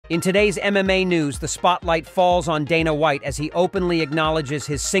In today's MMA news, the spotlight falls on Dana White as he openly acknowledges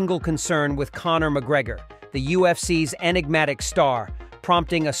his single concern with Conor McGregor, the UFC's enigmatic star,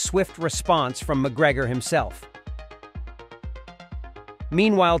 prompting a swift response from McGregor himself.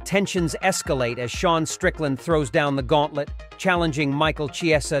 Meanwhile, tensions escalate as Strickland throws down the gauntlet, challenging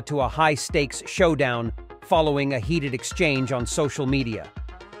Chiesa to a high-stakes showdown following a heated exchange on social media.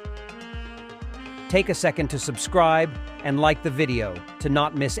 Take a second to subscribe and like the video to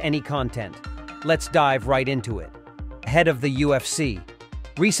not miss any content. Let's dive right into it. Head of the UFC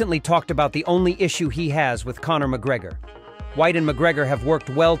recently talked about the only issue he has with Conor McGregor. White and McGregor have worked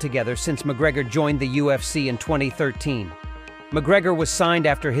well together since McGregor joined the UFC in 2013. McGregor was signed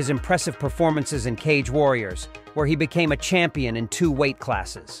after his impressive performances in Cage Warriors, where he became a champion in 2 weight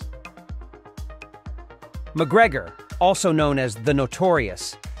classes. McGregor, also known as the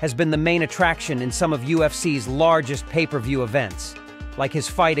Notorious, has been the main attraction in some of UFC's largest pay-per-view events, like his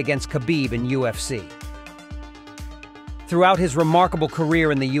fight against Khabib in UFC. Throughout his remarkable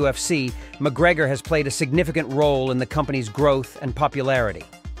career in the UFC, McGregor has played a significant role in the company's growth and popularity.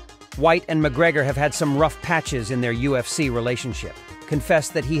 White and McGregor have had some rough patches in their UFC relationship.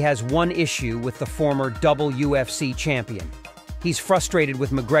 Confessed that he has one issue with the former double UFC champion. He's frustrated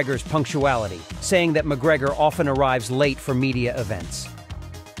with McGregor's punctuality, saying that McGregor often arrives late for media events.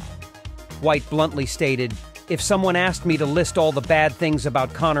 White bluntly stated, "If someone asked me to list all the bad things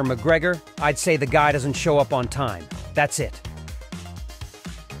about Conor McGregor, I'd say the guy doesn't show up on time. That's it."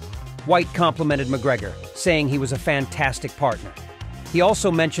 White complimented McGregor, saying he was a fantastic partner. He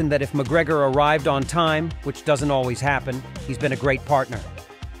also mentioned that if McGregor arrived on time, which doesn't always happen, he's been a great partner.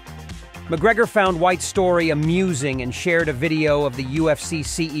 McGregor found White's story amusing and shared a video of the UFC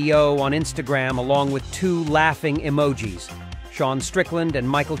CEO on Instagram along with 2 laughing emojis. Strickland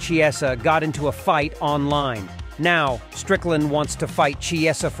and Chiesa got into a fight online. Now, Strickland wants to fight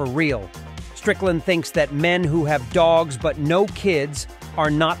Chiesa for real. Strickland thinks that men who have dogs but no kids are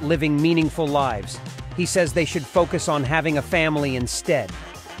not living meaningful lives. He says they should focus on having a family instead.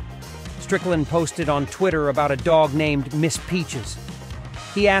 Strickland posted on Twitter about a dog named Miss Peaches.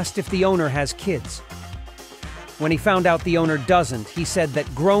 He asked if the owner has kids. When he found out the owner doesn't, he said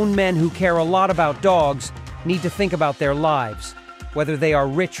that grown men who care a lot about dogs need to think about their lives, whether they are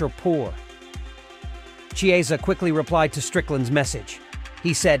rich or poor. Chiesa quickly replied to Strickland's message.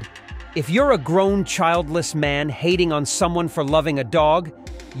 He said, "If you're a grown, childless man hating on someone for loving a dog,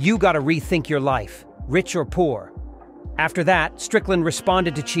 you gotta rethink your life, rich or poor." After that, Strickland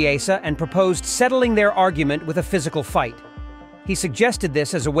responded to Chiesa and proposed settling their argument with a physical fight. He suggested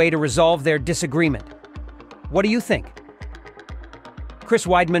this as a way to resolve their disagreement. What do you think? Chris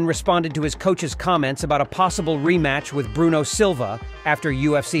Weidman responded to his coach's comments about a possible rematch with Bruno Silva after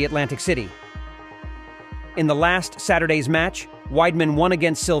UFC Atlantic City. In the last Saturday's match, Weidman won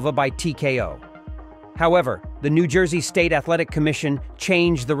against Silva by TKO. However, the New Jersey State Athletic Commission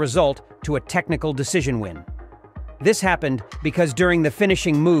changed the result to a technical decision win. This happened because during the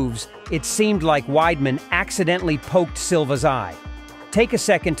finishing moves, it seemed like Weidman accidentally poked Silva's eye. Take a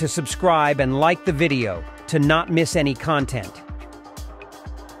second to subscribe and like the video to not miss any content.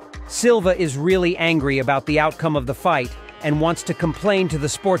 Silva is really angry about the outcome of the fight and wants to complain to the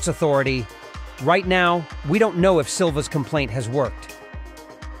sports authority. Right now, we don't know if Silva's complaint has worked.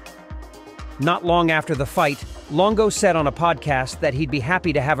 Not long after the fight, Longo said on a podcast that he'd be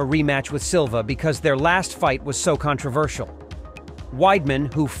happy to have a rematch with Silva because their last fight was so controversial.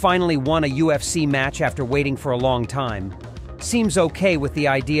 Weidman, who finally won a UFC match after waiting for a long time, seems okay with the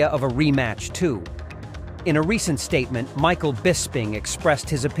idea of a rematch too. In a recent statement, Michael Bisping expressed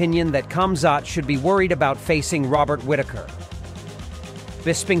his opinion that Khamzat should be worried about facing Robert Whittaker.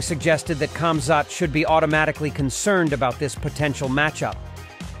 Bisping suggested that Khamzat should be automatically concerned about this potential matchup.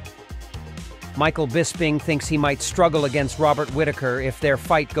 Michael Bisping thinks he might struggle against Robert Whittaker if their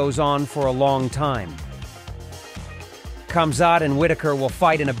fight goes on for a long time. Khamzat and Whittaker will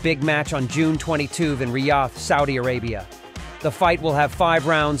fight in a big match on June 22 in Riyadh, Saudi Arabia. The fight will have 5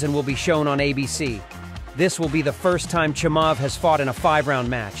 rounds and will be shown on ABC. This will be the first time Chimaev has fought in a 5-round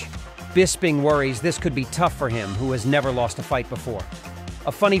match. Bisping worries this could be tough for him, who has never lost a fight before.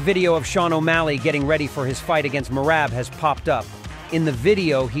 A funny video of Sean O'Malley getting ready for his fight against Merab has popped up. In the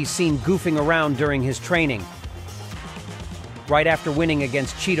video, he's seen goofing around during his training. Right after winning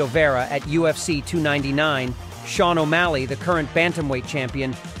against Chito Vera at UFC 299, Sean O'Malley, the current bantamweight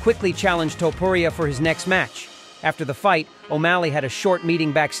champion, quickly challenged Topuria for his next match. After the fight, O'Malley had a short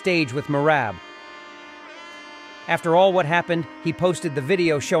meeting backstage with Merab. After all what happened, he posted the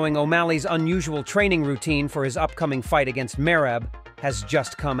video showing O'Malley's unusual training routine for his upcoming fight against Merab has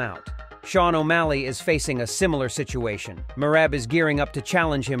just come out. Sean O'Malley is facing a similar situation. Merab is gearing up to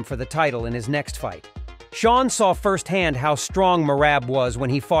challenge him for the title in his next fight. Sean saw firsthand how strong Merab was when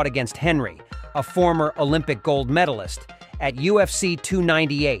he fought against Henry, a former Olympic gold medalist, at UFC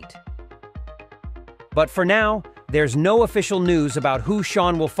 298. But for now, there's no official news about who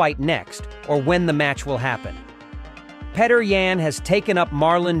Sean will fight next or when the match will happen. Petr Yan has taken up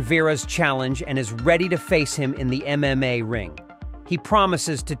Marlon Vera's challenge and is ready to face him in the MMA ring. He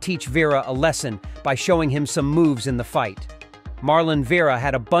promises to teach Vera a lesson by showing him some moves in the fight. Marlon Vera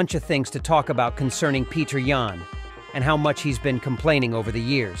had a bunch of things to talk about concerning Petr Yan and how much he's been complaining over the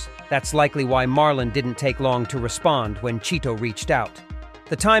years. That's likely why Marlon didn't take long to respond when Chito reached out.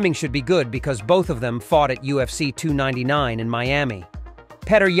 The timing should be good because both of them fought at UFC 299 in Miami.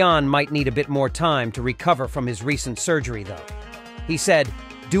 Petr Yan might need a bit more time to recover from his recent surgery, though. He said,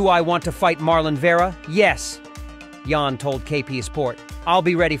 "Do I want to fight Marlon Vera? Yes." Yan told KP Sport, "I'll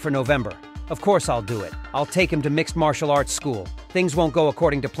be ready for November. Of course I'll do it. I'll take him to mixed martial arts school. Things won't go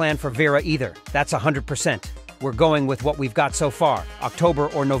according to plan for Vera either. That's 100%. We're going with what we've got so far. October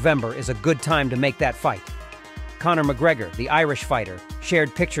or November is a good time to make that fight." Conor McGregor, the Irish fighter,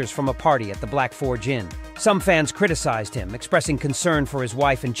 shared pictures from a party at the Black Forge Inn. Some fans criticized him, expressing concern for his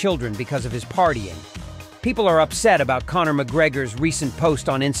wife and children because of his partying. People are upset about Conor McGregor's recent post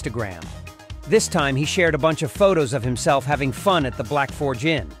on Instagram. This time, he shared a bunch of photos of himself having fun at the Black Forge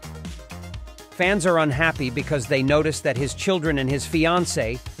Inn. Fans are unhappy because they noticed that his children and his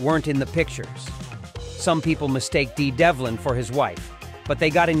fiancée weren't in the pictures. Some people mistake Dee Devlin for his wife, but they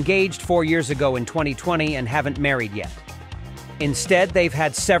got engaged 4 years ago in 2020 and haven't married yet. Instead, they've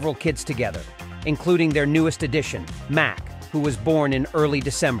had several kids together, including their newest addition, Mac, who was born in early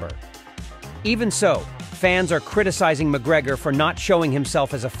December. Even so, fans are criticizing McGregor for not showing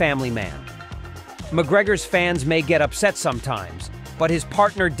himself as a family man. McGregor's fans may get upset sometimes, but his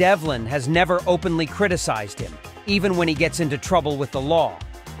partner Devlin has never openly criticized him, even when he gets into trouble with the law.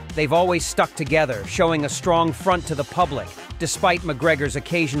 They've always stuck together, showing a strong front to the public, despite McGregor's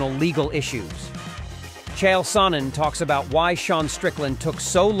occasional legal issues. Chael Sonnen talks about why Sean Strickland took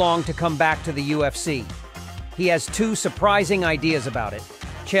so long to come back to the UFC. He has two surprising ideas about it.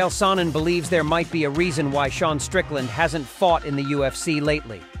 Chael Sonnen believes there might be a reason why Sean Strickland hasn't fought in the UFC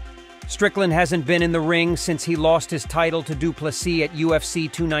lately. Strickland hasn't been in the ring since he lost his title to Duplessis at UFC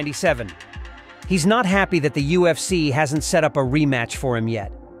 297. He's not happy that the UFC hasn't set up a rematch for him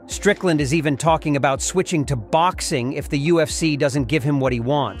yet. Strickland is even talking about switching to boxing if the UFC doesn't give him what he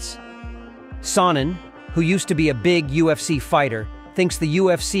wants. Sonnen, who used to be a big UFC fighter, thinks the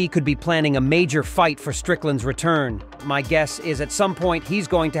UFC could be planning a major fight for Strickland's return. My guess is at some point he's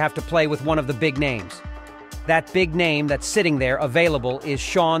going to have to play with one of the big names. That big name that's sitting there available is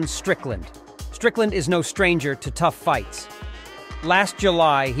Sean Strickland. Strickland is no stranger to tough fights. Last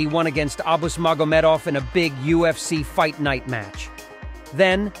July, he won against Abus Magomedov in a big UFC Fight Night match.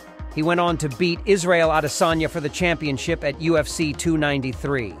 Then, he went on to beat Israel Adesanya for the championship at UFC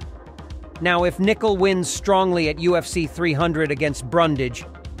 293. Now, if Nickel wins strongly at UFC 300 against Brundage,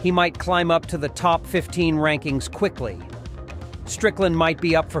 he might climb up to the top 15 rankings quickly. Strickland might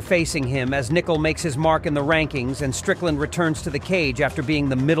be up for facing him as Nickel makes his mark in the rankings and Strickland returns to the cage after being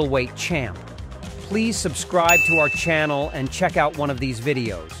the middleweight champ. Please subscribe to our channel and check out one of these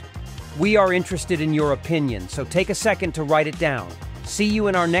videos. We are interested in your opinion, so take a second to write it down. See you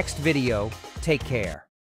in our next video. Take care.